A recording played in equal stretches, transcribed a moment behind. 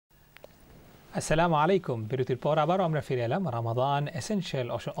আসসালামু আলাইকুম। বিরতির পর আবারও আমরা ফিরে এলাম রামাদান এসেনশিয়াল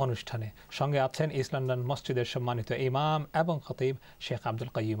অনুষ্ঠানে। সঙ্গে আছেন ইস্ট লন্ডন মসজিদের সম্মানিত ইমাম এবং খতিব শেখ আব্দুল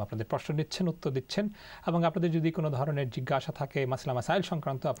কাইয়ুম। আপনাদের প্রশ্ন নিচ্ছেন, উত্তর দিচ্ছেন, এবং আপনাদের যদি কোনো ধরনের জিজ্ঞাসা থাকে মাসলা মাসাইল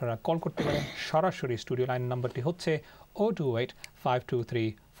সংক্রান্ত, আপনারা কল করতে পারেন। সরাসরি স্টুডিও লাইন নাম্বারটি হচ্ছে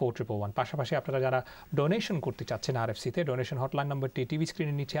 028-523-4111। পাশাপাশি আপনারা যারা ডোনেশন করতে চাচ্ছেন RFC-তে, ডোনেশন হটলাইন নাম্বারটি টিভি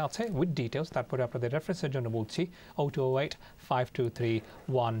স্ক্রিনের নিচে আছে উইথ ডিটেলস। তারপরে আপনাদের রেফারেন্সের জন্য বলছি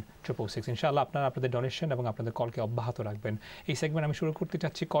 028-523-1666। ইনশাআল্লাহ আপনারা আপনাদের ডোনেশন এবং আপনাদের কলকে অব্যাহত রাখবেন। এই সেগমেন্ট আমি শুরু করতে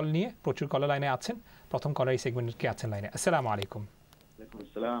চাচ্ছি কল নিয়ে। প্রচুর কল লাইনে আছেন। প্রথম কলার এই সেগমেন্টের কে আছেন লাইনে? আসসালামু আলাইকুম।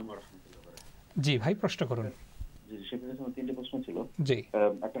 জি ভাই, প্রশ্ন করুন। সেখানে আমার তিনটে প্রশ্ন ছিল। জি,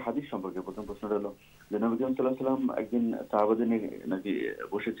 একটা হাদিস সম্পর্কে। প্রথম প্রশ্নটা হলো যে নবী করিম সাল্লাল্লাহু আলাইহি ওয়াসাল্লাম একদিন সাহাবাদের নিয়ে নাকি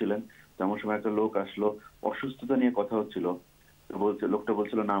বসেছিলেন, তেমন সময় একটা লোক আসলো, অসুস্থতা নিয়ে কথা হচ্ছিল। লোকটা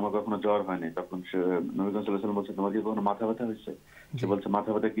বলছিল না আমার কখনো জ্বর হয়নি। তখন নবী করিম সাল্লাল্লাহু আলাইহি ওয়াসাল্লাম বলছে তোমার কি কখনো মাথা ব্যথা হয়েছে? সে বলছে মাথা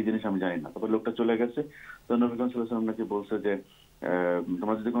ব্যথা কি জিনিস আমি জানি না। তারপর লোকটা চলে গেছে। তো নবী করিম সাল্লাল্লাহু আলাইহি ওয়াসাল্লাম নাকি বলছে যে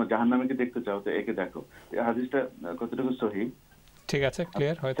তোমরা যদি কোনো জাহান্নামীকে দেখতে চাও তো একে দেখো। এই হাদিসটা কতটুকু সহিহ? ঠিক আছে,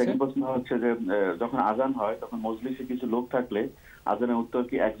 ক্লিয়ার হয়েছে। সেকেন্ড প্রশ্ন হচ্ছে যে যখন আজান হয় তখন মজলিসে কিছু লোক থাকলে আজানের উত্তর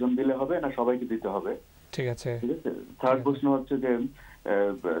কি একজন দিলে হবে না সবাইকে দিতে হবে? ঠিক আছে। থার্ড প্রশ্ন হচ্ছে যে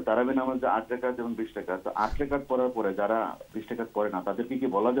তারাবি নামাজ 8 রাকাত এবং 20 রাকাত, তো 8 রাকাত পড়ার পরে যারা 20 রাকাত পড়ে না তাদেরকে কি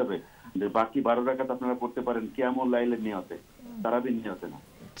বলা যাবে যে বাকি 12 রাকাত আপনারা পড়তে পারেন কিয়ামুল লাইলের নিয়তে, তারাবি নিয়তে না?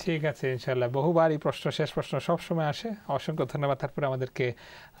 ঠিক আছে, ইনশাআল্লাহ। বহুবার এই প্রশ্ন, শেষ প্রশ্ন সবসময় আসে। অসংখ্য ধন্যবাদ। তারপরে আমাদেরকে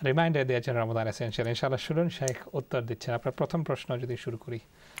রিমাইন্ডার দিয়েছেন রমাদান এসেনশিয়াল। ইনশাআল্লাহ শুনুন, শেখ উত্তর দিচ্ছেন। আপনার প্রথম প্রশ্ন যদি শুরু করি,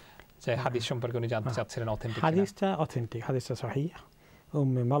 যে হাদিস সম্পর্কে উনি জানতে চাচ্ছিলেন অথেন্টিক। হাদিসটা অথেন্টিক, হাদিসটা সহিহ।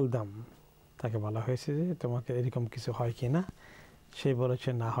 উম্মে মালদাম তাকে বলা হয়েছে যে তোমাকে এরকম কিছু হয় কি না, সে বলেছে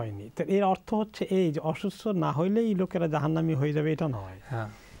না হয়নি। তো এর অর্থ হচ্ছে এই যে অসুস্থ না হইলেই লোকেরা জাহান্নামী হয়ে যাবে এটা নয়।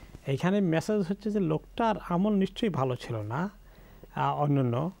 এইখানে মেসেজ হচ্ছে যে লোকটার আমল নিশ্চয়ই ভালো ছিল না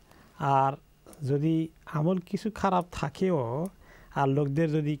অন্যান্য, আর যদি আমল কিছু খারাপ থাকেও আর লোকদের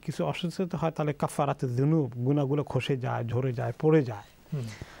যদি কিছু অসুস্থতা হয় তাহলে কাফারাতে যুনুব, গুনাহগুলো খসে যায়, ঝরে যায়, পড়ে যায়।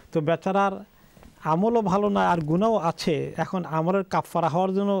 তো বেচারার আমলও ভালো না আর গুনাহও আছে। এখন আমলের কাফারা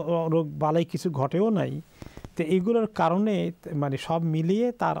হওয়ার জন্য রোগ বালাই কিছু ঘটেও নাই। তো এইগুলোর কারণে মানে সব মিলিয়ে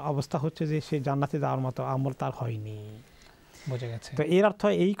তার অবস্থা হচ্ছে যে সে জান্নাতে যাওয়ার মতো আমল তার হয়নি। বোঝা গেছে। তো এর অর্থ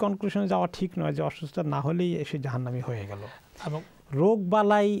এই কনক্লুশনে যাওয়া ঠিক নয় যে অসুস্থ না হলেই সে জাহান্নামী হয়ে গেল। এবং রোগ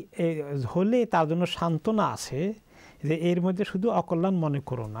বালাই হলে তার জন্য সান্ত্বনা আছে যে এর মধ্যে শুধু অকল্যাণ মনে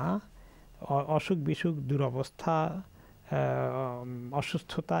করো না, অসুখ বিসুখ, দুরবস্থা,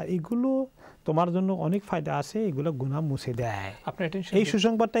 অসুস্থতা, এগুলো তোমার জন্য অনেক ফায়দা আছে, এগুলো গুনাহ মুছে দেয়। এই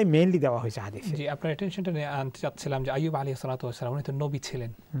সুসংবাদটাই মেইনলি দেওয়া হয়েছে হাদিসে। জি, আপনার অ্যাটেনশনটা আনতে চাচ্ছিলাম যে আইয়ুব আলাইহিস সালাতু ওয়াস সালাম উনি তো নবী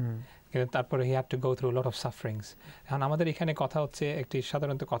ছিলেন, কিন্তু তারপরে he had to go through lot of sufferings. এখন আমাদের এখানে কথা হচ্ছে, একটি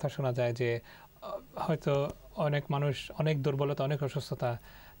সাধারণত কথা শোনা যায় যে হয়তো অনেক মানুষ, অনেক দুর্বলতা, অনেক অসুস্থতা,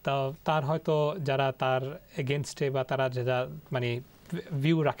 তা তার হয়তো যারা তার এগেনস্টে বা তারা যারা মানে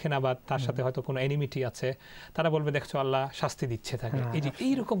ভিউ রাখে না বা তার সাথে হয়তো কোনো এনিমিটি আছে, তারা বলবে দেখছো আল্লাহ শাস্তি দিচ্ছে তাকে। এই যে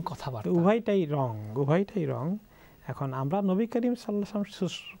এইরকম কথাবার্তা, উভয়টাই রং, উভয়টাই রং। এখন আমরা নবী করিম সাল্লাল্লাহু আলাইহি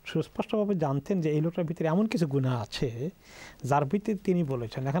ওয়াসাল্লাম সুস্পষ্টভাবে জানতেন যে এই লোকটার ভিতরে এমন কিছু গুনাহ আছে যার ভিত্তিতে তিনি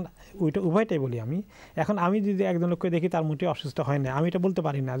বলেছেন। এখন ওইটা উভয়টাই বলি আমি। এখন আমি যদি একজন লোককে দেখি তার মোটেই অসুস্থ হয় না, আমি এটা বলতে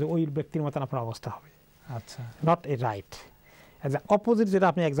পারি না যে ওই ব্যক্তির মতন আপনার অবস্থা হবে। আচ্ছা, not a right. As opposite যেটা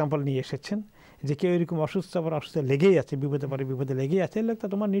আপনি এক্সাম্পল নিয়ে এসেছেন যে কেউ এরকম অসুস্থ আবার অসুস্থ লেগেই আছে, বিপদে পরে বিপদে লেগেই আছে, লোকটা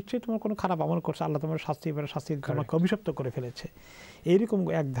তোমার নিশ্চয়ই তোমার কোনো খারাপ আমল করছে, আল্লাহ তোমার শাস্তি তোমাকে অভিশপ্ত করে ফেলেছে, এইরকম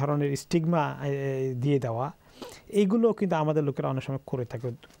এক ধরনের স্টিগমা দিয়ে দেওয়া, এইগুলো কিন্তু আমাদের লোকেরা অনেক সময় করে থাকে,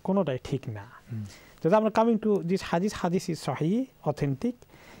 কোনোটাই ঠিক না। যদি আমরা কামিং টু দিস হাদিস ইজ সহিহ, অথেন্টিক,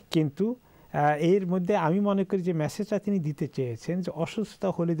 কিন্তু এর মধ্যে আমি মনে করি যে মেসেজটা তিনি দিতে চেয়েছেন যে অসুস্থতা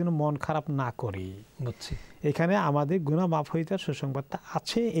হলে যেন মন খারাপ না করি। বুঝছি, এখানে আমাদের গুনাহ মাফ হয়ে যাওয়ার সুসংবাদটা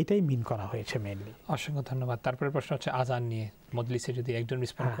আছে, এটাই মিন করা হয়েছে মেইনলি। অসংখ্য ধন্যবাদ। তারপরে প্রশ্ন হচ্ছে আজান নিয়ে, মজলিসে যদি একজন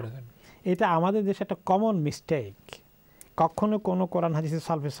রেসপন্ড করে দেন। এটা আমাদের দেশে একটা কমন মিস্টেক। কখনো কোনো কোরআন হাদিসে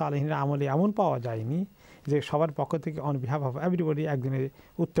সালফে সালেহিনের আমলে এমন পাওয়া যায়নি যে সবার পক্ষ থেকে অন বিহাফ অফ এভরিবডি একজনের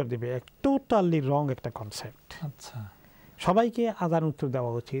উত্তর দেবে। টোটালি রং একটা কনসেপ্ট। আচ্ছা, সবাইকে আজান উত্তর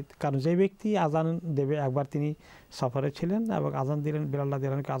দেওয়া উচিত, কারণ যে ব্যক্তি আজান দেবে, একবার তিনি সফরে ছিলেন এবং আজান দিলেন, বিলাল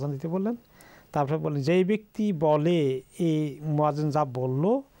রাদিয়াল্লাহু আনহুকে আজান দিতে বললেন, তারপরে বললেন যেই ব্যক্তি বলে এই মুয়াজ্জিন যা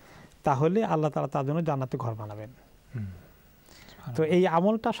বললো তাহলে আল্লাহ তাআলা তার জন্য জান্নাতে ঘর বানাবেন। তো এই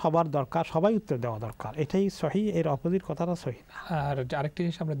আমলটা সবার দরকার, সবাই উত্তর দেওয়া দরকার, এটাই সহিহ। এর অপোজিট কথাটা সহিহ না। আর আরেকটি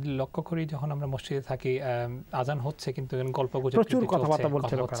জিনিস আমরা লক্ষ্য করি, যখন আমরা মসজিদে থাকি আজান হচ্ছে কিন্তু গল্পগুজব প্রচুর কথাবার্তা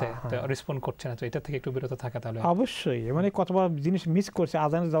বলছে, রেসপন্ড করছে না, তো এটা থেকে একটু বিরত থাকা তাহলে অবশ্যই। মানে কতবার জিনিস মিস করছে,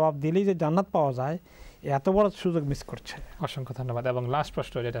 আজানের জবাব দিলেই যে জান্নাত পাওয়া যায় এত বড় সুযোগ মিস করছে। অসংখ্য ধন্যবাদ। এবং লাস্ট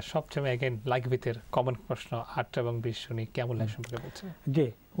প্রশ্ন, যেটা সবচেয়ে এগেন লাইক ভিতের কমন প্রশ্ন, 8 এবং 20 শুনি কেমন লাইক সম্পর্কে বলছে। জি,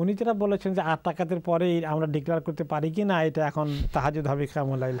 উনি যেটা বলেছেন যে 8 রাকাতের পরেই আমরা ডিক্লেয়ার করতে পারি কি না এটা এখন তাহাজ্জুদ হবে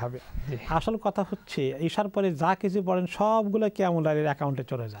কিয়ামুল লাইল হবে। আসল কথা হচ্ছে ঈশার পরে যা কিছু পড়েন সবগুলো কিয়ামুল লাইলের অ্যাকাউন্টে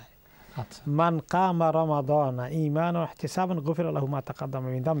চলে যায়। মান কামা রমাদানা ঈমানান ওয়া ইহতিসাবান গুফিরা লাহু মা তাকাদ্দামা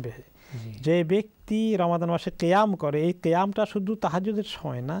মিন যামবিহি। যে ব্যক্তি রমাদান মাসে কিয়াম করে, এই কিয়ামটা শুধু তাহাজ্জুদের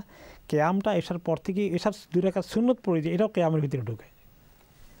সময় না, কিয়ামটা ঈশার পর থেকে ঈশার 2 রাকাত সুন্নত পড়ে যায়, এটাও কিয়ামের ভিতরে ঢুকে।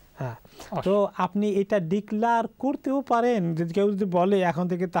 হ্যাঁ, তো আপনি এটা ডিক্লেয়ার করতেও পারেন। যদি কেউ যদি বলে এখন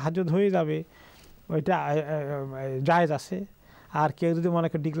থেকে তাহাজ্জুদ হয়ে যাবে, ওইটা জায়েজ আছে। আর কেউ যদি মনে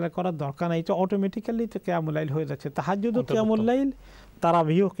করে ডিক্লেয়ার করার দরকার নাই, তো অটোমেটিক্যালি তো কিয়ামুল লাইল হয়ে যাচ্ছে। তাহাজ্জুদও কিয়ামুল লাইল,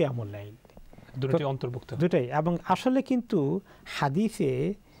 তারাবিও কিয়ামুল লাইল, দুটোই অন্তর্ভুক্ত, দুটোই। এবং আসলে কিন্তু হাদিসে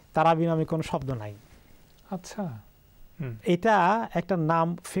তারাবি নামে কোনো শব্দ নাই। আচ্ছা, এটা একটা নাম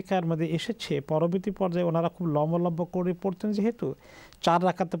ফিকহের মধ্যে এসেছে। পরবর্তী পর্যায়ে ওনারা খুব লম্বা লম্বা করে পড়তেন, যেহেতু 4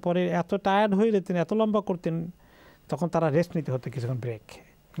 রাকাতে পরে এত টায়ার্ড হয়ে যেতেন, এত লম্বা করতেন, তখন তারা রেস্ট নিতে হতো কিছুক্ষণ ব্রেক।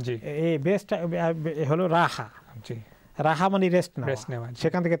 এই বেস্টটা হলো রাহা। রাহা মানে রেস্ট নেওয়া,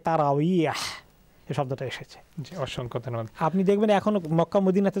 সেখান থেকে তারাউইহ এই শব্দটা এসেছে। অসংখ্য ধন্যবাদ। আপনি দেখবেন এখন মক্কা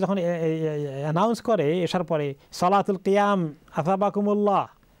মদিনাতে যখন অ্যানাউন্স করে এসার পরে সালাতুল কিয়াম আসাবাকুমুল্লাহ,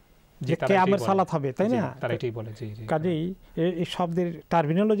 যে কিয়ামের সালাত হবে, তাই না? তারা এটাই বলে। কাজেই এই শব্দের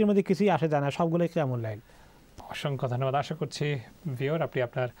টার্মিনোলজির মধ্যে কিছুই আসে যায় না, সবগুলোই কিয়ামুল লাইল। অসংখ্য ধন্যবাদ। আশা করছি ভিউয়ার আপনি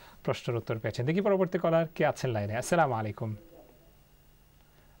আপনার প্রশ্নের উত্তর পেয়েছেন। দেখি পরবর্তী কলার কে আছেন লাইনে। আসসালামু আলাইকুম।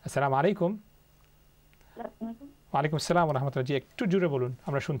 আসসালামু আলাইকুম। ওয়ালাইকুম আসসালাম ওয়া রাহমাতুল্লাহ। জি, একটু জোরে বলুন,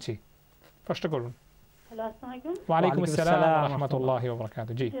 আমরা শুনছি। প্রশ্ন করুন। হ্যালো, আসসালামু আলাইকুম। ওয়ালাইকুম আসসালাম ওয়া রাহমাতুল্লাহি ওয়া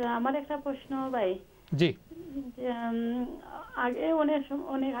বারাকাতুহু। জি, আমার একটা প্রশ্ন ভাই। জি, আগে অনেক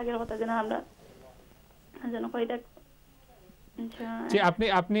আগের কথা যেন আমরা যেন কয়টা। জি,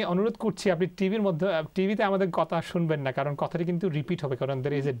 আপনি অনুরোধ করছি আপনি টিভিতে আমাদের কথা শুনবেন না, কারণ কথাটি কিন্তু রিপিট হবে, কারণ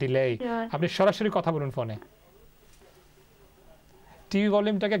there is a delay। আপনি সরাসরি কথা বলুন ফোনে। টিভি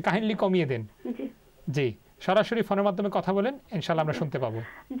ভলিউমটাকে কাইন্ডলি কমিয়ে দেন। জি, সরাসরি ফোনের মাধ্যমে কথা বলেন, ইনশাআল্লাহ আমরা শুনতে পাবো।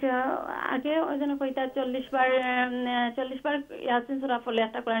 আগে যেন কয়টা 40 বার ইয়াসিন সূরা পড়লে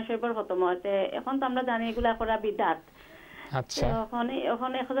একটা কোরআন শরীফের খতম হতে। এখন তো আমরা জানি এগুলা করা বিদআত। আচ্ছা, এখন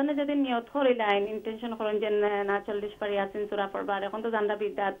এখনে যদি নিয়ত করিলেন, ইন্টেনশন করেন যে না 40 বার ইয়াসিন সূরা পড়বা, এখন তো জানলা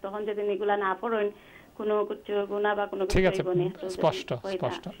বিদআত, তখন যদি এগুলা না পড়েন কোনো কিছু গুনাহ বা কোনো কিছু হইবনি। স্পষ্ট।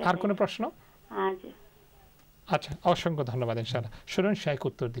 আর কোনো প্রশ্ন? আচ্ছা, অসংখ্য ধন্যবাদ। ইনশাআল্লাহ শুনুন, শাইখ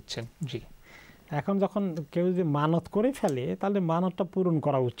উত্তর দিচ্ছেন। জি, এখন যখন কেউ যদি মানত করে ফেলে, তাহলে মানতটা পূরণ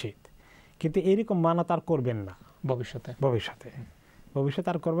করা উচিত, কিন্তু এরকম মানত আর করবেন না ভবিষ্যতে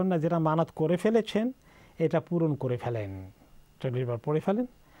আর করবেন না। যেটা মানত করে ফেলেছেন এটা পূরণ করে ফেলেন, 40 বার পড়ে ফেলেন।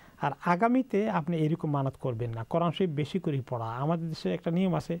 আর আগামীতে আপনি এরকম মানত করবেন না। কোরআন শরীফ বেশি করে পড়া। আমাদের দেশে একটা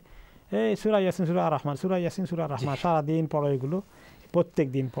নিয়ম আছে, এই সূরা ইয়াসিন সূরা রহমান, সূরা ইয়াসিন সূরা রহমান সারাদিন পড়ো, এগুলো প্রত্যেক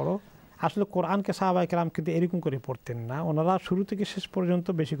দিন পড়ো। আসলে কোরআনকে সাহাবায়ে কেরাম কিন্তু এরকম করে পড়তেন না। ওনারা শুরু থেকে শেষ পর্যন্ত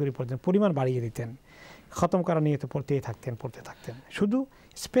বেশি করে পড়তেন, পরিমাণ বাড়িয়ে দিতেন, খতম করা নিয়ে তো পড়তে থাকতেন। শুধু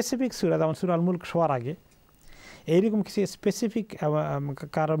স্পেসিফিক সূরা, যেমন সূরা আল মুলক শোয়ার আগে এইরকম কিছু স্পেসিফিক,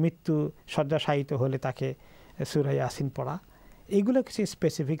 কারো মৃত্যু শয্যাশায়িত হলে তাকে সূরা ইয়াসিন পড়া, এইগুলো কিছু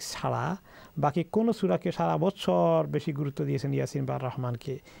স্পেসিফিক ছাড়া বাকি কোনো সূরাকে সারা বছর বেশি গুরুত্ব দিয়েছেন ইয়াসিন বা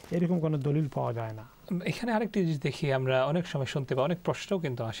রহমানকে, এরকম কোনো দলিল পাওয়া যায় না। এখানে আরেকটি জিনিস দেখি, আমরা অনেক সময় শুনতে পাই, অনেক প্রশ্নও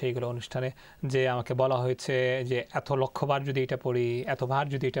কিন্তু আসে এইগুলো অনুষ্ঠানে, যে আমাকে বলা হয়েছে যে এত লক্ষবার যদি এটা পড়ি, এতবার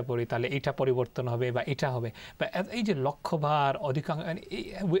যদি এটা পড়ি, তাহলে এটা পরিবর্তন হবে বা এটা হবে, বা এই যে লক্ষবার অধিকাংশ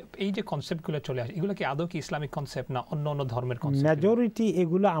এই যে কনসেপ্টগুলো চলে আসে, এগুলো কি আদৌ কি ইসলামিক কনসেপ্ট না অন্য ধর্মের কনসেপ্ট? মেজরিটি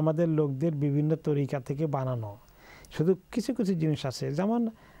এগুলো আমাদের লোকদের বিভিন্ন তরিকা থেকে বানানো। শুধু কিছু জিনিস আছে, যেমন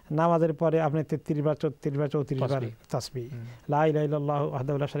নামাজের পরে আপনি 33 বার 34 বার 34 বার তাসবিহ, লা ইলাহা ইল্লাল্লাহু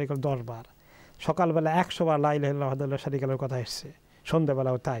ওয়াহদাহু লা শারীকা লাহু 10 বার, সকালবেলা 100 বার লা ইলাহা ইল্লাল্লাহু ওয়াহদাহু লা শারীকা লাহুর কথা এসেছে,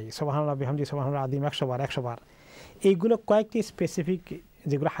 সন্ধ্যাবেলাও তাই, সুবহানাল্লাহি বিহামদিহি সুবহানাল্লাহিল আযীম 100 বার। এইগুলো কয়েকটি স্পেসিফিক,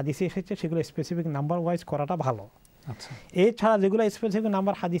 যেগুলো হাদিসে এসেছে সেগুলো স্পেসিফিক নাম্বার ওয়াইজ করাটা ভালো। আচ্ছা, এছাড়া যেগুলো স্পেসিফিক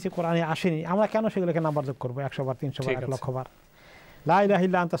নাম্বার হাদিসে কোরআনে আসেনি, আমরা কেন সেগুলোকে নাম্বার যোগ করবো? 100 বার, 300 বার, 1 লক্ষ বার। লা ইলাহা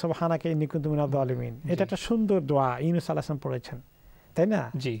ইল্লা আনতা সুবহানাকা ইন্নী কুনতু মিনাজ জালিমিন, এটা একটা সুন্দর দোয়া, ইউনূস আলাইহিস সালাম পড়েছেন, তাই না?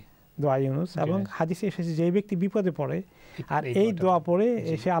 জি, দোয়া ইউনূস। এবং হাদিসে এসেছে যে ব্যক্তি বিপদে পড়ে আর এই দোয়া পড়ে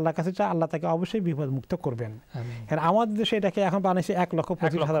এসে আল্লাহর কাছে চায়, আল্লাহ তাকে অবশ্যই বিপদ মুক্ত করবেন। আর আমাদের দেশে এটাকে এখন বানাইছে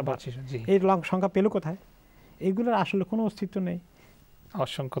 1,25,000 বার। এই সংখ্যা পেল কোথায়? এইগুলোর আসলে কোনো অস্তিত্ব নেই।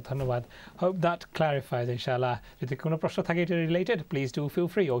 অসংখ্য ধন্যবাদ। Hope that ক্লারিফাইজ। ইনশাআল্লাহ যদি কোনো প্রশ্ন থাকে এটা related, please do feel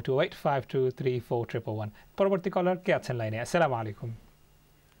free. 02852341111। পরবর্তী কলার কে আছেন লাইনে? আসসালামু আলাইকুম।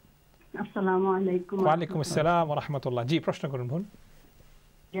 আসসালামু আলাইকুম। ওয়ালাইকুম আসসালাম ওয়া রাহমাতুল্লাহ। জি, প্রশ্ন করুন বোন।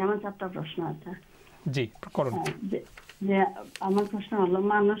 আমার একটা প্রশ্ন আছে। জি, করুন। যে আমার প্রশ্ন হলো,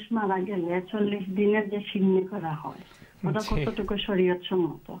 মানুষ মারা গেলে 40 দিনের যে সিন্নি করা হয়, ওটা কতটুকু শরীয়ত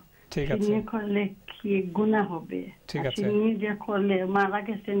সম্মত? ঠিক আছে সিন্নি করলে কি গুনাহ হবে? ঠিক আছে সিন্নি যে করলে মারা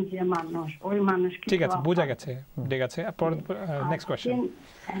গেছেন যে মানুষ, ওই মানুষ কি? ঠিক আছে, বোঝা গেছে, ঠিক আছে। Next question.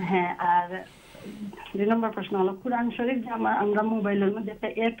 হ্যাঁ, আর 2 নম্বর প্রশ্ন হলো কোরআন শরীফ যে আমরা মোবাইলের মধ্যে একটা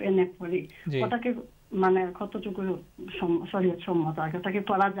অ্যাপ এনে পড়ি, ওটাকে মানে কতটুকু শরীয়ত সম্মত? ওটাকে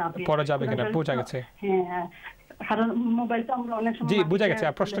পড়া যাবে কিনা? বোঝা গেছে। হ্যাঁ, কারণ মোবাইল তো আমরা অনেক সময়। জি, বোঝা গেছে,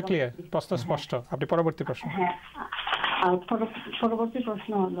 প্রশ্ন ক্লিয়ার, প্রশ্ন স্পষ্ট। আপনি পরবর্তী প্রশ্ন। হ্যাঁ, আর পরবর্তী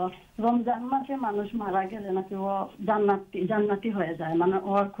প্রশ্ন হলো রমজান মাসে মানুষ মারা গেলে নাকি ও জান্নাতি হয়ে যায়, মানে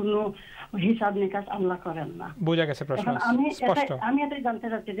ওর কোনো হিসাব নিকাশ আল্লাহ করেন না। বোঝা গেছে প্রশ্ন স্পষ্ট। আমি এটাই জানতে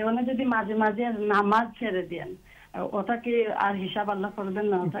চাচ্ছি যে উনি যদি মাঝে মাঝে নামাজ ছেড়ে দেন, ওটাকে আর হিসাব আল্লাহ করবেন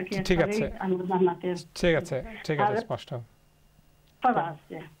না? ওটাকে ঠিক আছে, আল্লাহ জান্নাতের। ঠিক আছে, ঠিক আছে, স্পষ্ট। পড়া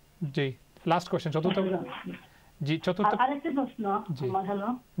আছে। জি, লাস্ট কোশ্চেন, চতুর্থ। জি, চতুর্থ। আরেকটি প্রশ্ন আমার। হ্যালো,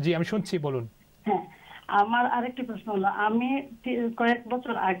 জি, আমি শুনছি, বলুন। হ্যাঁ, আমার আরেকটি প্রশ্ন হলো, আমি কয়েক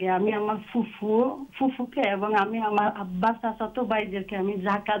বছর আগে আমি আমার ফুফুকে এবং আমি আমার আব্বা চাচাতো ভাইদেরকে আমি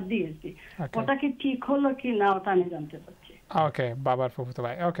যাকাত দিয়েছি, ওটা কি ঠিক হলো কি না ওটা আমি জানতে চাচ্ছি। ওকে, বাবার ফুফুতো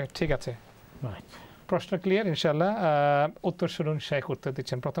ভাই। ওকে, ঠিক আছে, প্রশ্ন ক্লিয়ার ইনশাআল্লাহ। উত্তর শুনুন, শেখ উত্তর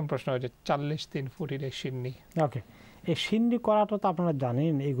দিচ্ছেন। প্রথম প্রশ্ন হচ্ছে 40 ফুটির সিন্নি। ওকে, এই সিন্নি করাটা তো আপনারা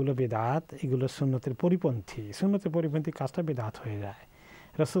জানেন এগুলো বিদআত, এগুলো সুন্নতের পরিপন্থী। সুন্নতের পরিপন্থী কাজটা বিদআত হয়ে যায়।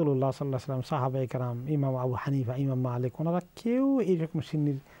 রাসূলুল্লাহ সাল্লাল্লাহু আলাইহি ওয়াসাল্লাম, সাহাবায়ে কেরাম, ইমাম আবু হানিফা, ইমাম মালিক, ওনারা কেউ এইরকম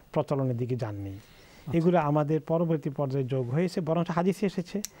সিন্নির প্রচলনের দিকে যাননি। এগুলো আমাদের পরবর্তী পর্যায়ে যোগ হয়েছে, বরং হাদিসে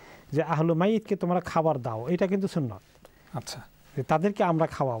এসেছে যে আহলু মাইয়িতকে তোমরা খাবার দাও, এটা কিন্তু সুন্নত। আচ্ছা, তাদেরকে আমরা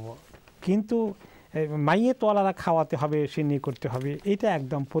খাওয়াবো, কিন্তু মাইয়েতওয়ালারা খাওয়াতে হবে, সিন্নি করতে হবে, এটা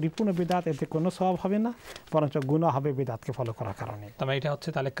একদম পরিপূর্ণ বিদআত। এতে কোনো সওয়াব হবে না, বরঞ্চ গুনাহ হবে বিদআতকে ফলো করার কারণে। তবে এটা হচ্ছে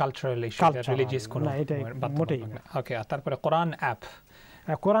তাহলে কালচারাল ইস্যু, রিলিজিয়াস কোনো না, এটা মোটেই না। ওকে, আর তারপরে কোরআন অ্যাপ।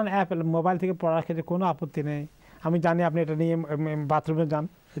 কোরআন অ্যাপ মোবাইল থেকে পড়ার ক্ষেত্রে কোনো আপত্তি নেই। আমি জানি আপনি এটা নিয়ে বাথরুমে যান,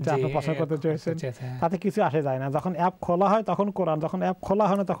 এটা আপনি পছন্দ করতে চেয়েছেন, তাতে কিছু আসে যায় না। যখন অ্যাপ খোলা হয় তখন কোরআন, যখন অ্যাপ খোলা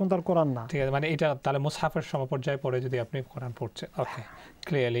হয় না তখন তার কোরআন না। ঠিক আছে, মানে এটা তাহলে মুসহাফের সমপর্যায়ে পড়ে যদি আপনি কোরআন পড়ছেন। ওকে,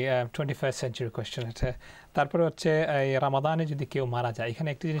 ক্লিয়ারলি 21st সেঞ্চুরি কোয়েশ্চেন আছে। তারপরে হচ্ছে এই রামাদানে যদি কেউ মারা যায়, এখানে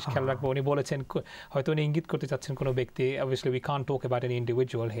একটি জিনিস খেয়াল রাখবো, উনি বলেছেন, হয়তো উনি ইঙ্গিত করতে চাচ্ছেন কোনো ব্যক্তি, obviously we can't talk about any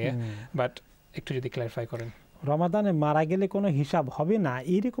individual here, but একটু যদি ক্লারিফাই করেন। রমাদানে মারা গেলে কোনো হিসাব হবে না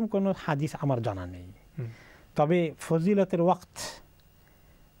এরকম কোনো হাদিস আমার জানা নেই। তবে ফজিলতের ওয়াক্ত,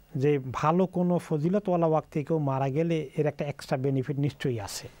 যে ভালো কোনো ফজিলতওয়ালা ওয়াক্তে কেউ মারা গেলে এর একটা এক্সট্রা বেনিফিট নিশ্চয়ই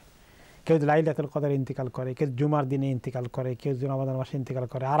আছে। কেউ লাইলাতুল কদর ইন্তেকাল করে, কেউ জুমার দিনে ইন্তেকাল করে, কেউ রমাদান মাসে ইন্তেকাল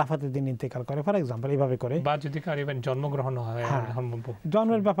করে, আরাফাতের দিন ইন্তেকাল করে, ফর এক্সাম্পল এইভাবে করে। বা যদি জন্মগ্রহণ হয়,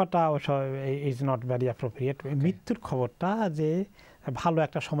 জন্মের ব্যাপারটা অবশ্য ইজ নট ভেরি অ্যাপ্রোপ্রিয়েট। মৃত্যুর খবরটা যে ভালো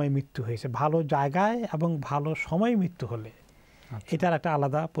একটা সময় মৃত্যু হয়েছে, ভালো জায়গায় এবং ভালো সময় মৃত্যু হলে এটার একটা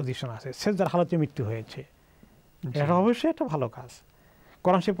আলাদা পজিশন আছে। সেজদার হালতে মৃত্যু হয়েছে, এটা অবশ্যই একটা ভালো কাজ।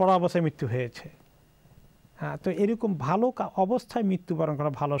 কোরআন শরীফ পড়া অবস্থায় মৃত্যু হয়েছে, হ্যাঁ, তো এরকম ভালো অবস্থায় মৃত্যুবরণ করা,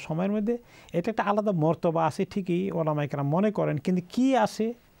 ভালো সময়ের মধ্যে, এটা একটা আলাদা মর্তবা আছে ঠিকই, ওলামায়ে কেরাম মনে করেন। কিন্তু কি আছে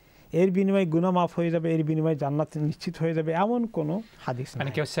এর বিনিময়ে গুনাহ মাফ হয়ে যাবে, এর বিনিময়ে জান্নাত নিশ্চিত হয়ে যাবে, এমন কোনো হাদিস নেই।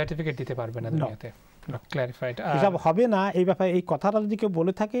 মানে কেউ সার্টিফিকেট দিতে পারবে না দুনিয়াতে, ক্লারিফাইড হিসাব হবে না এই ব্যাপারে। এই কথাটা যদি কেউ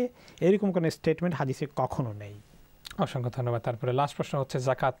বলে থাকে, এরকম কোনো স্টেটমেন্ট হাদিসে কখনো নেই। অসংখ্য ধন্যবাদ। তারপরে লাস্ট প্রশ্ন হচ্ছে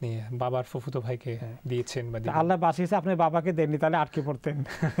যাকাত নিয়ে, বাবার ফুফুতো ভাইকে দিয়েছেন বা আল্লাহ বাঁচিয়েছে, আপনি বাবাকে দেননি, তাহলে আটকে পড়তেন।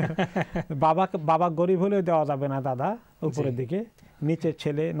 বাবা গরিব হলেও দেওয়া যাবে না দাদা, উপরের দিকে, নিচের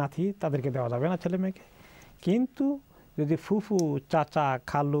ছেলে নাতি তাদেরকে দেওয়া যাবে না, ছেলে মেয়েকে। কিন্তু যদি ফুফু, চাচা,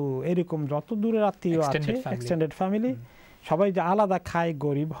 খালু, এরকম যত দূরের আত্মীয় আছে, এক্সটেন্ডেড ফ্যামিলি, সবাই যে আলাদা খায়,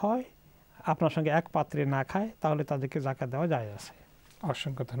 গরিব হয়, আপনার সঙ্গে এক পাত্রে না খায়, তাহলে তাদেরকে যাকাত দেওয়া যায় আছে।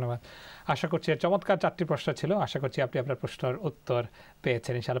 অসংখ্য ধন্যবাদ। আশা করছি চমৎকার 4টি প্রশ্ন ছিল। আশা করছি আপনি আপনার প্রশ্নের উত্তর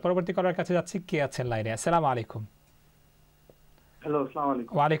পেয়েছেন ইনশাআল্লাহ। পরবর্তী করার কাছে যাচ্ছি, কে আছেন লাইনে? আসসালামু আলাইকুম। হ্যালো, আসসালামু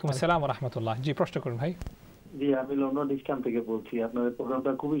আলাইকুম। ওয়া আলাইকুম আসসালাম ওয়া রাহমাতুল্লাহ। জি, প্রশ্ন করুন ভাই। জি, আমি লন্ডন ডিসকাম থেকে বলছি। আপনাদের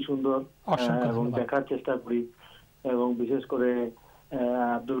প্রোগ্রামটা খুবই সুন্দর এবং দেখার চেষ্টা করি, এবং বিশেষ করে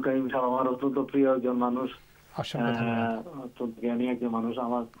আব্দুল কারীম সাহেব আমার অত্যন্ত প্রিয় একজন মানুষ, অত্যন্ত জ্ঞানী একজন মানুষ।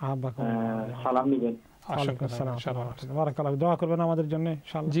 আমার সালাম নিবেন। দোয়া করবেন আমাদের জন্য।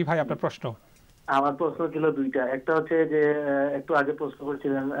 জি ভাই, আপনার প্রশ্ন। আমার প্রশ্ন ছিল দুইটা। একটা হচ্ছে যে একটু আগে প্রশ্ন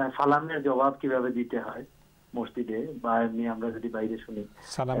করেছিলেন সালামের জবাব কিভাবে দিতে হয় মসজিদে বা এমনি আমরা যদি বাইরে শুনি।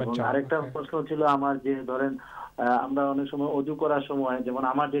 এবং আরেকটা প্রশ্ন ছিল আমার, যে ধরেন আমরা অনেক সময় অজু করার সময়, যেমন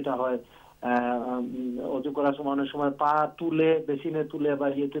আমার যেটা হয়, অজু করার সময় অনেক সময় পা তুলে, বেসিনে তুলে বা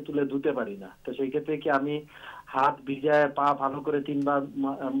ইয়েতে তুলে ধুতে পারি না। তো সেই ক্ষেত্রে কি আমি হাত ভিজায় পা ভালো করে 3 বার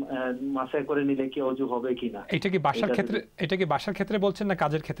মাসাজ করে নিলে কি অজু হবে কিনা? এটা কি বাসার ক্ষেত্রে বলছেন না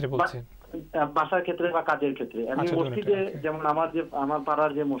কাজের ক্ষেত্রে বলছেন? বাসার ক্ষেত্রে বা কাজের ক্ষেত্রে। আমি মসজিদে, যেমন আমার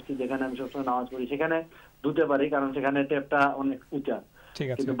পাড়ার যে মসজিদ যেখানে আমি সবসময় নামাজ পড়ি, সেখানে ধুতে পারি, কারণ সেখানে টেপটা অনেক উঁচা।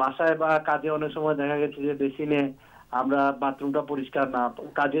 কিন্তু বাসায় বা কাজে অনেক সময় দেখা গেছে যে বেসিনে আমরা বাথরুমটা পরিষ্কার না,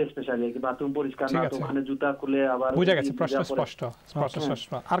 কাজে স্পেশালি বাথরুম পরিষ্কার না, তো ওখানে জুতা খুলে আবার বুঝা গেছে। প্রশ্ন স্পষ্ট।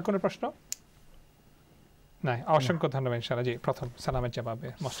 আর কোন প্রশ্ন নাই? অসংখ্য ধন্যবাদ। ইনশাআল্লাহ জি, প্রথম সালামের জবাবে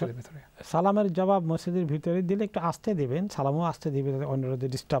মসজিদের ভিতরে, সালামের জবাব মসজিদের ভিতরে দিলে একটু আস্তে দিবেন, সালামও আস্তে দিবেন, অন্যদের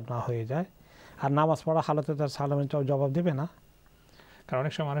ডিস্টার্ব না হয়ে যায়। আর নামাজ পড়া হালতে তার সালামের জবাব দেবে না, কারণ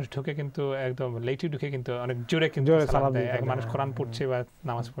অনেক সময় মানুষ ঢুকে কিন্তু একদম লেটে ঢুকে কিন্তু অনেক জোরে কিন্তু সালাম দেয়, এক মানুষ কোরআন পড়ছে বা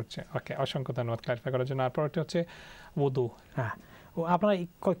নামাজ পড়ছে। ওকে, অসংখ্য ধন্যবাদ ক্লারিফাই করার জন্য। আর পরটি হচ্ছে ওযু। হ্যাঁ, ও আপনার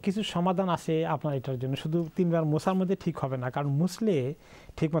কিছু সমাধান আছে আপনার এটার জন্য। শুধু 3 বার মোছার মধ্যে ঠিক হবে না, কারণ মুছলে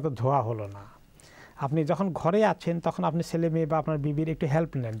ঠিকমতো ধোয়া হলো না। আপনি যখন ঘরে আছেন তখন আপনি ছেলে মেয়ে বা আপনার বিবির একটু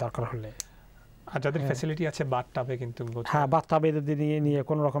হেল্প নেন দরকার হলে। আর যাদের ফ্যাসিলিটি আছে বাথটাবে কিন্তু, হ্যাঁ বাথটাবে নিয়ে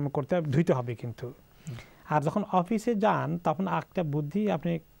কোনো রকম করতে ধুইতে হবে কিন্তু। আর যখন অফিসে যান তখন একটা বুদ্ধি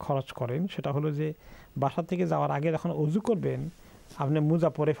আপনি খরচ করেন, সেটা হলো যে বাসা থেকে যাওয়ার আগে যখন অজু করবেন আপনি মোজা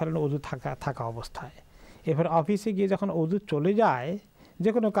পরে ফেলেন অজু থাকা অবস্থায়। এরপর অফিসে গিয়ে যখন অজু চলে যায়, যে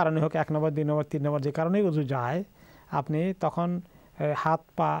কোনো কারণে হোক, 1 নম্বর 2 নম্বর 3 নম্বর যে কারণেই অজু যায়, আপনি তখন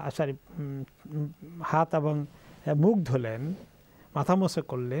হাত এবং মুখ ধুলেন, মাথা মোছা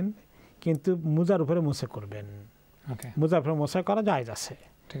করলেন, কিন্তু মোজার উপরে মোছা করবেন। মোজার উপরে মোছা করা জায়েজ আছে,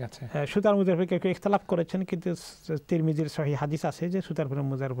 ঠিক আছে। সুতার মোজার উপরে কেউ ইখতিলাফ করেছেন, কিন্তু তিরমিজির সহিহ হাদিস আছে যে সুতার উপরে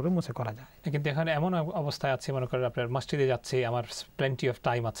মোজার উপরে মোছা করা যায়। কিন্তু এখন এমন অবস্থায় আছে, মনে করেন আপনার মসজিদে যাচ্ছে, আমার প্লেন্টি অফ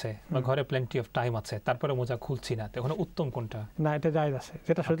টাইম আছে বা ঘরে প্লেন্টি অফ টাইম আছে, তারপরে মোজা খুলছি না, তখন উত্তম কোনটা? না, এটা জায়েজ আছে,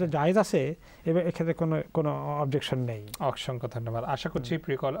 যেটা শুধু জায়েজ আছে, এবার এক্ষেত্রে কোনো অবজেকশন নেই। অসংখ্য ধন্যবাদ। আশা করছি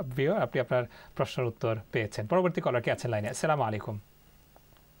প্রিয় ভিউয়ার আপনি আপনার প্রশ্নের উত্তর পেয়েছেন। পরবর্তী কলার কি আছে লাইনে? আসসালামু আলাইকুম।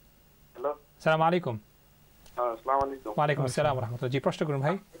 হ্যালো, আসসালামু আলাইকুম। আসসালামু আলাইকুম। ওয়া আলাইকুম আসসালাম ওয়া রাহমাতুল্লাহ। জি, প্রশ্ন করুন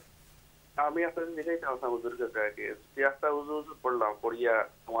ভাই। আমি একটা জিনিস চাইছিলাম হুজুর কাছে, যে একটা উযু পড়লাম, পড়িয়া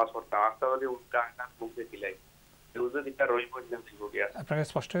নামাজ পড়তাম, একটা যদি উল্টা না মুখে দিলাই, উযু দিটা রই পড়লাম ঠিক হয়ে গেছে। আপনার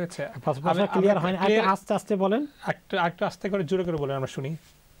স্পষ্ট হয়েছে? আমি ক্লিয়ার হয়নি, আস্তে আস্তে বলেন, একটু আস্তে করে জোরে করে বলেন, আমরা শুনি।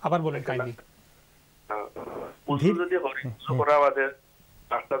 আবার বলেন কাইন্ডলি। উযু যদি করি, উযু করা বাদে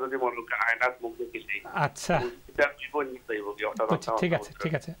রাস্তা যদি মনে করেন আয়নাত মুখে দিলাই, আচ্ছা এটা কি বলতে চাইবো কি? ঠিক আছে,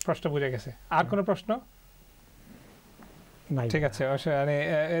 ঠিক আছে, প্রশ্ন বুঝে গেছে। আর কোনো প্রশ্ন? ঠিক আছে।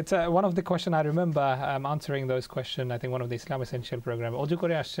 It's one of the question I remember answering those question, I think one of the Islam Essential program. অজু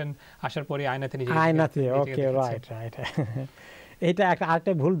করে আসার পরে আয়নাতে ওকে, রাইট। এটা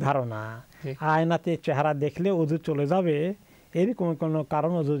একটা ভুল ধারণা, আয়নাতে চেহারা দেখলে অজু চলে যাবে এরকম কোনো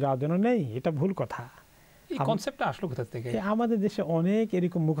কারণ অজু যাওয়ার জন্য নেই, এটা ভুল কথা। এই কনসেপ্টটা আসলো কোথা থেকে? আমাদের দেশে অনেক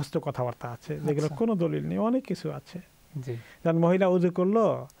এরকম মুখস্থ কথাবার্তা আছে যেগুলো কোনো দলিল নেই, অনেক কিছু আছে। জি, যেমন মহিলা অজু করলো,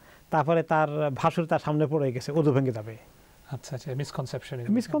 তারপরে তার ভাসুর তার সামনে পড়ে গেছে, অজু ভেঙে যাবে। আচ্ছা, মিসকনসেপশন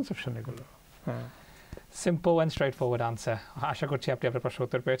এগুলো। হ্যাঁ, simple and straight forward answer. আশা করছি আপনি আপনার প্রশ্ন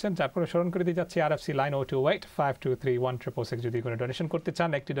উত্তর পেয়েছেন। তারপরে স্মরণ করে দিয়ে যাচ্ছি RFC লাইন 028523166 যদি কোনো ডোনেশন করতে চান,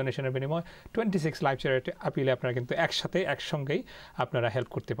 একটি ডোনেশনের বিনিময়ে 26 লাইভ চ্যারিটি আপিলে আপনারা কিন্তু একসঙ্গেই আপনারা হেল্প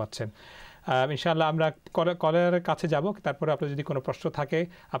করতে পারছেন। ইনশাআল্লাহ আমরা কলের কাছে যাব, তারপরে আপনার যদি কোনো প্রশ্ন থাকে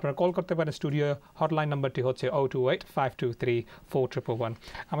আপনারা কল করতে পারেন। স্টুডিও হটলাইন নাম্বারটি হচ্ছে 028523411।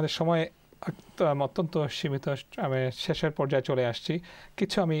 আমাদের সময় অত্যন্ত সীমিত, আমি শেষের পর্যায়ে চলে আসছি।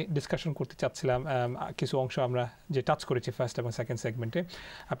 কিছু আমি ডিসকাশন করতে চাচ্ছিলাম, কিছু অংশ আমরা যে টাচ করেছি ফার্স্ট এবং সেকেন্ড সেগমেন্টে।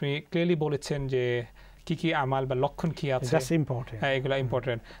 আপনি ক্লিয়ারলি বলেছেন যে কি আমাল বা লক্ষণ কি আছে, হ্যাঁ এগুলো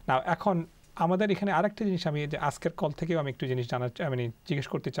ইম্পর্টেন্ট। না, এখন আমাদের এখানে আরেকটা জিনিস আমি যে আজকের কল থেকেও আমি একটু জিনিস জিজ্ঞেস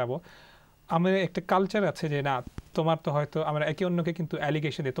করতে চাবো। আমাদের একটা কালচার আছে যে না, তোমার তো হয়তো আমরা একে অন্যকে কিন্তু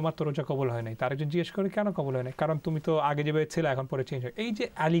অ্যালিগেশন দিই, তোমার তো রোজা কবুল হয় নাই, তার একজন জিজ্ঞেস করে কেন কবুল হয় নাই, কারণ তুমি তো আগে যেভাবে ছিল এখন পরে চেঞ্জ হয়। এই যে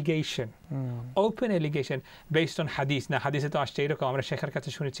allegation, open allegation based on হাদিস, না হাদিসে তো আসছে এরকম, আমরা শেখার কাছে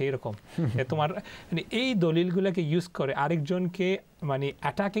শুনেছি এরকম, তোমার এই দলিলগুলোকে ইউজ করে আরেকজনকে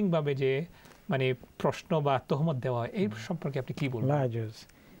অ্যাটাকিং ভাবে যে প্রশ্ন বা তহমত দেওয়া হয়, এই সম্পর্কে আপনি কি বলবেন?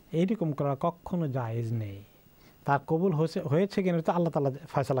 এইরকম করা কখনো জায়েজ নেই। তার কবুল হয়েছে কিনা তো আল্লাহ তাআলা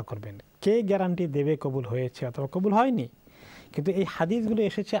ফয়সালা করবেন, কে গ্যারান্টি দেবে কবুল হয়েছে অথবা কবুল হয়নি। কিন্তু এই হাদিসগুলো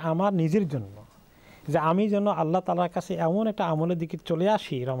এসেছে আমার নিজের জন্য, যে আমি যেন আল্লাহ তাআলার কাছে এমন একটা আমলের দিকে চলে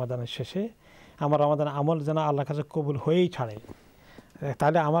আসি রমাদানের শেষে, আমার রমাদান আমল যেন আল্লাহর কাছে কবুল হয়েই ছাড়ে।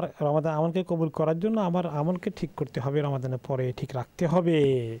 তাহলে আমার রমাদান আমলকে কবুল করার জন্য আমার আমলকে ঠিক করতে হবে, রমাদানের পরে ঠিক রাখতে হবে।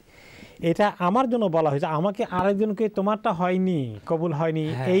 এটা আমার জন্য বলা হয়েছে, আমাকে আরেকজনকে তোমারটা হয়নি, কবুল হয়নি,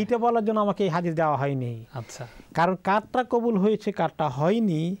 এইটা বলার জন্য আমাকে এই হাদিস দেওয়া হয়নি। আচ্ছা, কারণ কারটা কবুল হয়েছে কারটা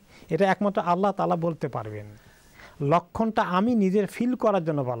হয়নি এটা একমাত্র আল্লাহ তাআলা বলতে পারবেন। লক্ষণটা আমি নিজের ফিল করার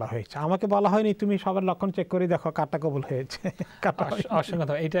জন্য বলা হয়েছে, আমাকে বলা হয়নি তুমি সবার লক্ষণ চেক করে দেখো কারটা কবুল হয়েছে। অসংখ্য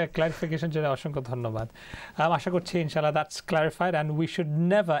ধন্যবাদ, এটা ক্লারিফিকেশন জন্য অসংখ্য ধন্যবাদ। আশা করছি ইনশাআল্লাহ that's clarified and we should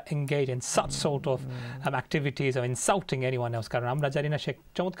never engage in such sort of activities of insulting anyone else, কারণ আমরা জানি না, সে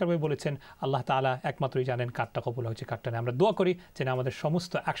চমৎকারভাবে বলেছেন আল্লাহ তাআলা একমাত্রই জানেন কারটা কবুল হয়েছে কারটা নেই। আমরা দোয়া করি যেন আমাদের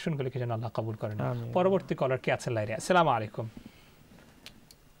সমস্ত অ্যাকশনগুলিকে যেন আল্লাহ কবুল করেন। পরবর্তী কলার কে আছেন লাইনে? আসসালামু আলাইকুম।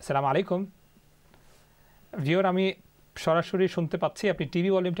 আসসালামু আলাইকুম ভিউয়ার, আমি সরাসরি শুনতে পাচ্ছি, আপনি টিভি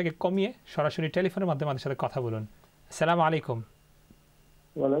ভলিউমটাকে কমিয়ে সরাসরি টেলিফোনের মাধ্যমে আমাদের সাথে কথা বলুন। আসসালামু আলাইকুম।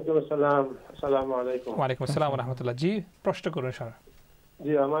 ওয়ালাইকুম আসসালাম। আসসালামু আলাইকুম। ওয়ালাইকুম আসসালাম ওয়া রাহমাতুল্লাহ। জি, প্রশ্ন করুন স্যার।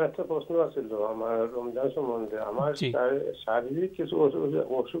 জি, আমার একটা প্রশ্ন ছিল আমার রমজান সম্বন্ধে। আমার শারীরিক কিছু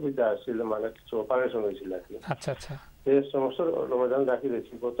অসুবিধা ছিল, মানে কিছু অপারেশন হয়েছিল আর কি। আচ্ছা আচ্ছা। এই সমস্ত রমজান রাখি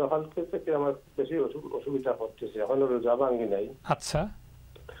দিয়েছি, গতকালকে থেকে আমার বেশি অসুবিধা হচ্ছে, এখনো রোজা ভাঙি নাই। আচ্ছা।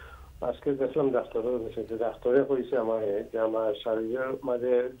 আজকে দেখলাম ডাক্তারের কাছে, ডাক্তারে কইছে আমার যে আমার শরীরের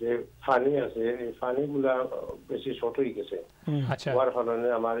মাঝে যে ফানি আছে এই ফানি গুলা বেশি শর্ট হয়ে গেছে, হওয়ার কারণে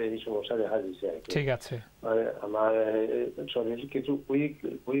আমার এই সমস্যা দেখা দিচ্ছে। ঠিক আছে। মানে আমার শরীর কিছু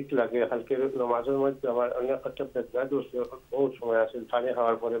উইক লাগে, হালকা নামাজের মধ্যে আমার অনেক একটা বেদনা দোষে বহুত সময় আছে, ফানি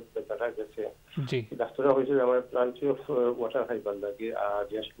খাওয়ার পরে বেদনাটা গেছে। ডাক্তারে কইছে আমার প্লান্টি অফ ওয়াটার খাইবার লাগে আর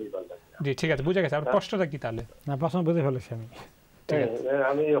রেস্ট লইবার লাগে। জি ঠিক আছে, বুঝা গেছে। আপনার প্রশ্নটা কি তাহলে? না, প্রশ্ন বুঝে ফেলেছি আমি।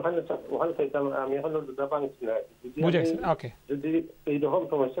 আমি ওখানে খাইতাম, আমি এখন রোজা ভাঙছি না। যদি এইরকম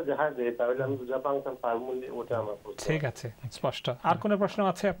সমস্যা দেখা যায় তাহলে আমি রোজা ভাঙতাম পারবো, ওটা আমার প্রশ্ন। ঠিক আছে, স্পষ্ট। আর কোনো প্রশ্ন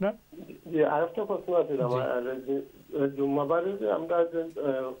আছে আপনার? জি, আরেকটা প্রশ্ন আছে আমার। জুম্মাবারে যে আমরা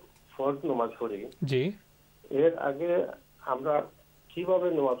ফরজ নামাজ পড়ি, জি, এর আগে আমরা কিভাবে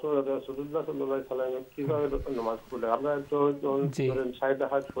নামাজ পড়ি? রাসূলুল্লাহ সাল্লাল্লাহু আলাইহি সাল্লাম কিভাবে নামাজ পড়ে? আমরা তো ধরেন 6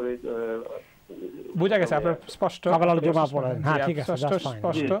 রাকাত পড়ি। বুঝা গেছে আপনার স্পষ্ট। হ্যাঁ ঠিক আছে,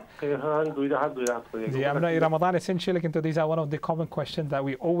 স্পষ্ট। জি, আমরা এই রমাদান এসেনশিয়ালি কিন্তু this R one of the common question that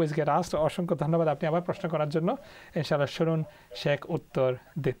we always gate asked. অসংখ্য ধন্যবাদ আপনি আবার প্রশ্ন করার জন্য। ইনশাআল্লাহ শুনুন শেখ উত্তর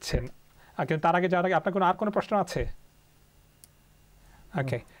দিচ্ছেন। কিন্তু তার আগে যাওয়ার আগে আপনার আর কোনো প্রশ্ন আছে?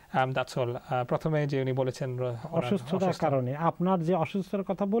 ওকে, দ্যাটস অল। প্রথমে যে উনি বলেছেন অসুস্থতার কারণে, আপনার যে অসুস্থতার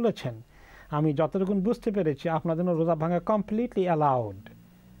কথা বলেছেন আমি যতটুকু বুঝতে পেরেছি আপনার জন্য রোজা ভাঙা কমপ্লিটলি অ্যালাউড।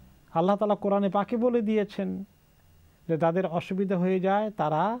 আল্লাহ তাআলা কোরআনে পাকে বলে দিয়েছেন যে যাদের অসুবিধা হয়ে যায়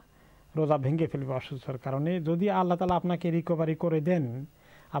তারা রোজা ভেঙে ফেলবে অসুস্থতার কারণে। যদি আল্লাহ তাআলা আপনাকে রিকভারি করে দেন,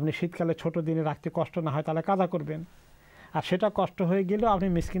 আপনি শীতকালে ছোট দিনে রাখতে কষ্ট না হয় তাহলে কাজা করবেন, আর সেটা কষ্ট হয়ে গেলেও আপনি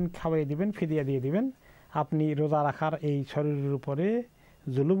মিসকিন খাওয়াই দিবেন, ফিদিয়া দিয়ে দিবেন। আপনি রোজা রাখার এই শরীরের উপরে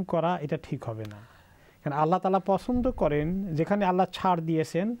জুলুম করা এটা ঠিক হবে না। কারণ আল্লাহ তাআলা পছন্দ করেন যেখানে আল্লাহ ছাড়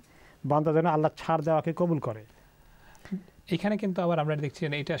দিয়েছেন বান্দা যেন আল্লাহ ছাড় দেওয়াকে কবুল করে। এখানে কিন্তু আবার আমরা দেখছি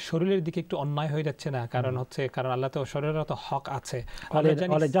না এটা শরীরের দিকে একটু অন্যায় হয়ে যাচ্ছে না? কারণ হচ্ছে কারণ আল্লাহ তো শরীরের তো হক আছে।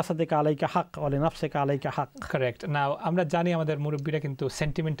 কারেক্ট না? আমরা জানি আমাদের মুরব্বীরা কিন্তু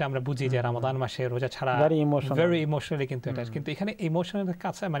সেন্টিমেন্টটা আমরা বুঝি যে রমাদান মাসে রোজা ছাড়া ভেরি ইমোশনালি, কিন্তু এটা কিন্তু এখানে ইমোশনাল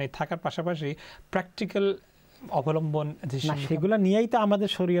কাছে মানে থাকার পাশাপাশি প্র্যাকটিক্যাল অবলম্বন সেগুলো নিয়েই তো আমাদের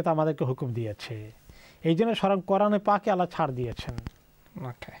শরীয়ত আমাদেরকে হুকুম দিয়েছে। এই জন্য স্বয়ং কোরআনে পাকে আল্লাহ ছাড় দিয়েছেন।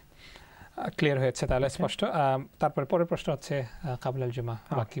 ওকে, ক্লিয়ার হয়েছে তাহলে, স্পষ্ট। তারপরে পরের প্রশ্ন হচ্ছে কাবলাল জুমা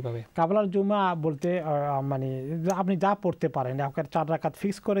কিভাবে? কাবলাল জুমা বলতে মানে আপনি যা পড়তে পারেন, আপনার 4 রাকাত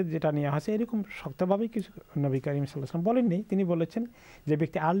ফিক্স করে যেটা নেওয়া হয়েছে এরকম শক্তভাবেই কিছু নবী করিম সাল্লাল্লাহু আলাইহি ওয়াসাল্লাম বলেননি। তিনি বলেছেন যে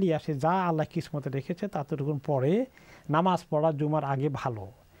ব্যক্তি আর্লি আসে যা আল্লাহ কিসমতে রেখেছে ততটুকুন পরে নামাজ পড়া জুমার আগে ভালো।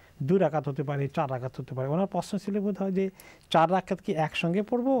 2 রাকাত হতে পারে, 4 রাকাত হতে পারে। ওনার প্রশ্ন ছিল বোধ হয় যে 4 রাকাত কি একসঙ্গে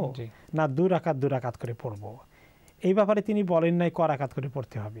পড়বো না 2 রাকাত করে পড়বো। এই ব্যাপারে তিনি বলেন নাই ক রাকাত করে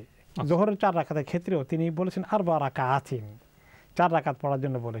পড়তে হবে। জোহরের 4 রাকাতের ক্ষেত্রেও তিনি বলেছেন 4 রাকাতিন, 4 রাকাত পড়ার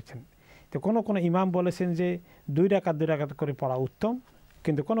জন্য বলেছেন। তো কোনো ইমাম বলেছেন যে 2 রাকাত করে পড়া উত্তম,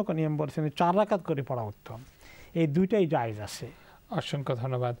 কিন্তু কোনো ইমাম বলেছেন 4 রাকাত করে পড়া উত্তম। এই দুইটাই জায়েজ আছে। অসংখ্য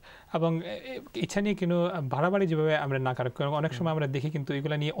ধন্যবাদ। এবং ইচ্ছা নিয়ে কিন্তু বাড়াবাড়ি যেভাবে আমরা না করি, অনেক সময় আমরা দেখি কিন্তু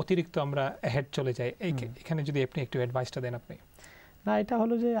এগুলো নিয়ে অতিরিক্ত আমরা হেড চলে যাই। এখানে যদি আপনি একটু অ্যাডভাইসটা দেন। আপনি না, এটা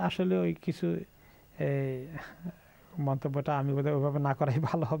হলো যে আসলে ওই কিছু মন্তব্যটা আমি বোধহয় ওইভাবে না করাই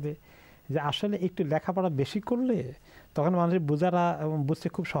ভালো হবে, যে আসলে একটু লেখাপড়া বেশি করলে তখন মানুষের বুঝতে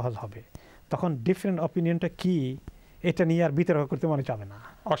খুব সহজ হবে। তখন ডিফারেন্ট অপিনিয়নটা কি এটা নিয়ে আর বিতর্ক করতে মনে যাবে না।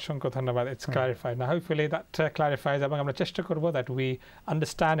 অসংখ্য ধন্যবাদ। ইটস ক্লারিফাইড না? হোপফুলি দ্যাট ক্লারিফাইজ, এবং আমরা চেষ্টা করব that we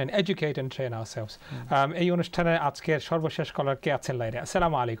understand and educate and train ourselves. এই অনুষ্ঠানে আজকের সর্বশেষ কলার কে আছেন লাইনে?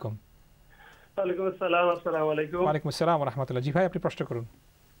 আসসালামু আলাইকুম। ওয়ালাইকুম আসসালাম। আসসালামু আলাইকুম। ওয়ালাইকুম আসসালাম ওয়া রাহমাতুল্লাহ। জি ভাই, আপনি প্রশ্ন করুন।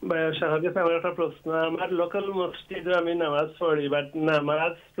 ভাই শাহাদাত, আমার একটা প্রশ্ন। আমার লোকাল মসজিদে আমি নামাজ পড়ি, বাট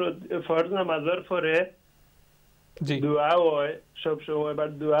নামাজ ফরজ নামাজের পরে দোয়া হয় সব সময়,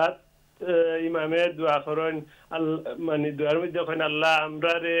 বাট দোয়া ইমামে দোয়া করেন মানে দোয়ার মধ্যে যখন আল্লাহ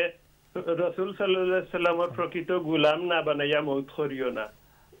আমরা রে রাসূল সাল্লাল্লাহু আলাইহি সাল্লামের প্রকৃত গোলাম না বানাইয়া মওত করিও না।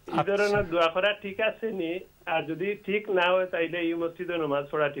 এই ধরনের দোয়া করা ঠিক আছে নি? আর যদি ঠিক না হয় তাইলে এই মসজিদে নামাজ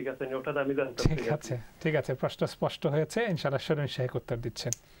পড়া ঠিক আছে নি? ওটা আমি জানতে চাই। ঠিক আছে, প্রশ্ন স্পষ্ট হয়েছে, ইনশাআল্লাহ শরীন শেখ উত্তর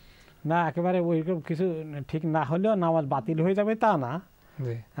দিচ্ছেন। না, একেবারে ওইরকম কিছু ঠিক না হলেও নামাজ বাতিল হয়ে যাবে তা না,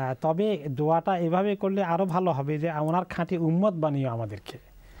 তবে দোয়াটা এভাবে করলে আরো ভালো হবে যে ওনার খাঁটি উম্মত বানিয়ে আমাদেরকে,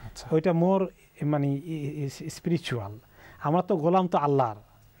 ওইটা মোর মানে স্পিরিচুয়াল। আমরা তো গোলাম তো আল্লাহর,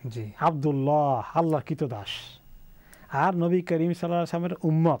 আব্দুল্লাহ, আল্লাহর কৃতদাস, আর নবী করিম সাল্লাল্লাহু আলাইহি ওয়াসাল্লামের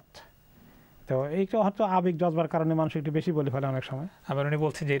উম্মত। তো এইটা হয়তো আবেগ জজবার কারণে মানুষ একটু বেশি বলে ফেলে অনেক সময়। আবার উনি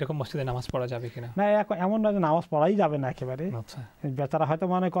বলছেন যে এরকম মসজিদে নামাজ পড়া যাবে কিনা। না, এমন না যে নামাজ পড়াই যাবে না একেবারে, বেচারা হয়তো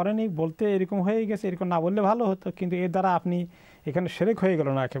মনে করেনি, বলতে এরকম হয়ে গেছে, এরকম না বললে ভালো হতো, কিন্তু এর দ্বারা আপনি এখানে শিরক হয়ে গেল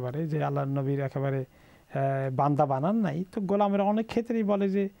না একেবারে, যে আল্লাহর নবীর একেবারে বান্দা বানান নাই। তো গোলামের অনেক ক্ষেত্রেই বলে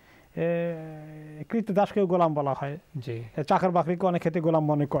যে কৃতদাসকেও গোলাম বলা হয়, চাকর বাকরিকে অনেক ক্ষেত্রে গোলাম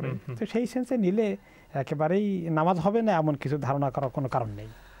মনে করে। তো সেই সেন্সে নিলে একেবারেই নামাজ হবে না এমন কিছু ধারণা করার কোনো কারণ নেই।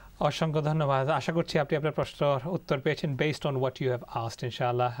 অসংখ্য ধন্যবাদ। আশা করছি আপনি আপনার প্রশ্নের উত্তর পেয়েছেন based on what you have asked.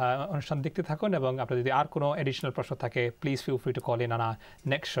 ইনশাআল্লাহ অনুষ্ঠান দেখতে থাকুন, এবং আপনার যদি আর কোনো এডিশনাল প্রশ্ন থাকে please feel free to call in on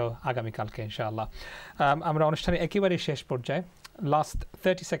next show আগামীকালকে ইনশাআল্লাহ। আমরা অনুষ্ঠানে একেবারে শেষ পর্যায়ে লাস্ট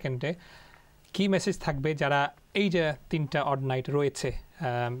 30 সেকেন্ডে কি মেসেজ থাকবে যারা এই যে 3টা অড নাইট রয়েছে,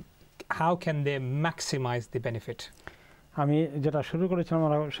 how can they maximise the benefit? আমি যেটা শুরু করেছিলাম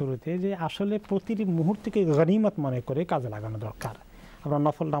আমরা শুরুতে, যে আসলে প্রতিটি মুহূর্তকে গনিমত মনে করে কাজে লাগানো দরকার। আমরা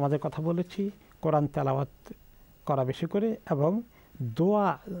নফল নামাজের কথা বলেছি, কোরআন তেলাওয়াত করা বেশি করে, এবং দোয়া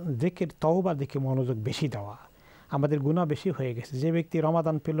জিকির তওবা দিকে মনোযোগ বেশি দেওয়া। আমাদের গুনাহ বেশি হয়ে গেছে, যে ব্যক্তি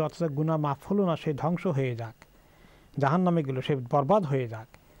রমাদান পেল অথচ গুনাহ মাফ হলো না, সে ধ্বংস হয়ে যাক, জাহান্নামে গেল, সে বরবাদ হয়ে যাক।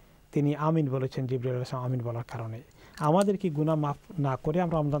 তিনি আমিন বলেছেন জিবরাইল আলাইহিস সালাম আমিন বলার কারণে। আমাদের কি গুনাহ মাফ না করে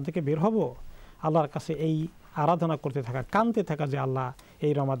আমরা রমজান থেকে বের হব? আল্লাহর কাছে এই আরাধনা করতে থাকা, কাঁদতে থাকা যে আল্লাহ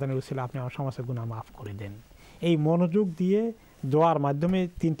এই রমাদানের উসিলায় আপনি আমার সমস্ত গুনাহ মাফ করে দেন। এই মনোযোগ দিয়ে দোয়ার মাধ্যমে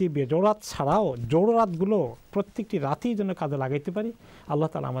 3টি বেজোড়াত ছাড়াও জোড়রাতগুলো প্রত্যেকটি রাতেই যেন কাজে লাগাইতে পারি। আল্লাহ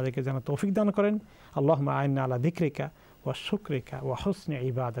তাআলা আমাদেরকে যেন তৌফিক দান করেন। আল্লাহুম্মা আইন্না আলা যিকরিকা ওয়া শুকরিকা ওয়া হুসনি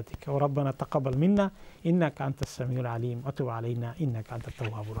ইবাদাতিকা ওয়া রাব্বানা তাকাব্বাল মিন্না ইন্নাকা আনতাস সামিউল আলিম ওয়া তুব আলাইনা ইন্নাকা আনতাত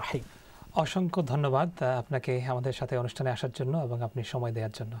তাওয়াবুর রহিম। অসংখ্য ধন্যবাদ আপনাকে আমাদের সাথে অনুষ্ঠানে আসার জন্য এবং আপনি সময়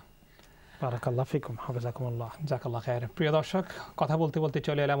দেওয়ার জন্য। বারাকাল্লাহু ফিকুম, হাফিজাকুমুল্লাহ, জাযাকাল্লাহু খায়র। প্রিয় দর্শক, কথা বলতে বলতে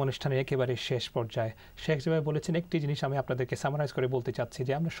চলে এলাম অনুষ্ঠানের একেবারে শেষ পর্যায়ে। শেখ যেভাবে বলেছেন, একটি জিনিস আমি আপনাদেরকে সামারাইজ করে বলতে চাচ্ছি,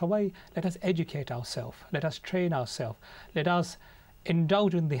 যে আমরা সবাই let us educate আওরসেলফ, let us train আওরসেলফ, let us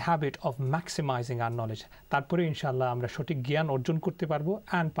indulge in the habit of maximizing our knowledge. তারপরে ইনশাআল্লাহ আমরা সঠিক জ্ঞান অর্জন করতে পারবো,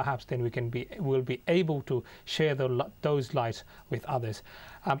 and perhaps then we'll be able to share those lights with others.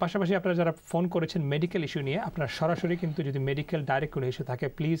 পাশাপাশি আপনারা যারা ফোন করেছেন মেডিকেল ইস্যু নিয়ে, আপনারা সরাসরি কিন্তু যদি মেডিকেল ডাইরেক্ট কোনো ইস্যু থাকে,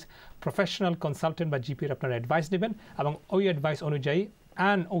 প্লিজ প্রফেশনাল কনসালটেন্ট বা জিপির আপনারা অ্যাডভাইস নেবেন, এবং ওই অ্যাডভাইস অনুযায়ী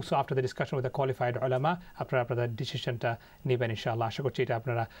and also after the discussion with the qualified ulama আপনারা আপনাদের ডিসিশনটা নেবেন ইনশাআল্লাহ। আশা করছি এটা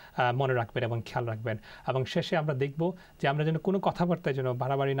আপনারা মনে রাখবেন এবং খেয়াল রাখবেন। এবং শেষে আমরা দেখব যে আমরা যেন কোনো কথাবার্তায় যেন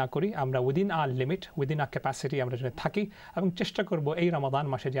বাড়াবাড়ি না করি, আমরা উইদিন আর লিমিট, উইদিন আর ক্যাপাসিটি আমরা যেন থাকি, এবং চেষ্টা করব এই রমাদান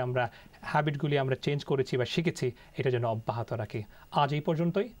মাসে যে আমরা হ্যাবিটগুলি আমরা চেঞ্জ করেছি বা শিখেছি এটা যেন অব্যাহত রাখি। আজ এই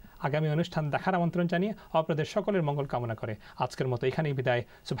পর্যন্তই। আগামী অনুষ্ঠান দেখার আমন্ত্রণ জানিয়ে আপনাদের সকলের মঙ্গল কামনা করে আজকের মতো এখানেই বিদায়।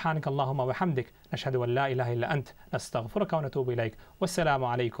 সুবহানাকাল্লাহুম্মা ওয়া বিহামদিক, নাশহাদু আল্লা ইলাহা ইল্লা আন্ত, নাস্তাগফিরুকা ওয়া নাতুবু ইলাইক। ওয়াসসালামু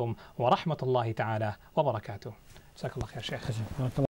আলাইকুম ওয়া রাহমাতুল্লাহি তাআলা ওয়া বারাকাতুহু। জাযাকাল্লাহু খায়র শেখ।